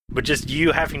But just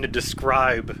you having to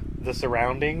describe the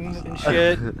surroundings and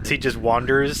shit, he just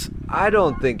wanders. I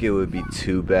don't think it would be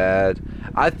too bad.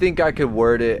 I think I could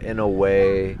word it in a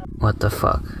way. What the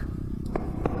fuck?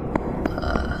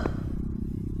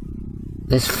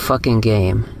 This fucking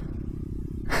game.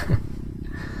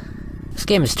 This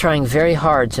game is trying very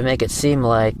hard to make it seem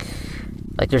like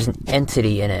there's an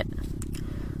entity in it.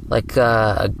 Like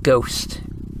a ghost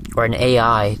or an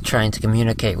AI trying to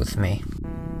communicate with me.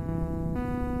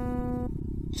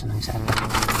 Something's happening.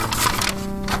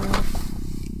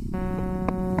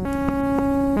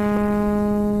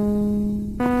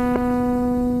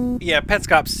 Yeah,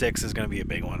 Petscop 6 is going to be a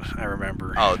big one, I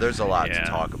remember. Oh, there's a lot to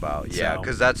talk about. Yeah,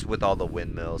 because that's with all the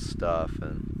windmill stuff,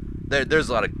 and there's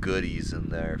a lot of goodies in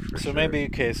there, for sure. So maybe,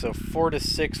 so 4 to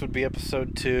 6 would be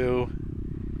episode 2.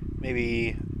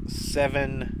 Maybe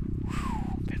 7.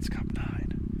 Petscop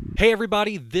 9. Hey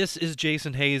everybody, this is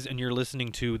Jason Hayes, and you're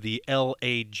listening to the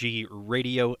LAG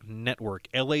Radio Network.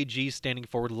 LAG standing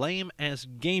for Lame As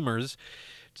Gamers.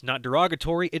 It's not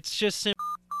derogatory, it's just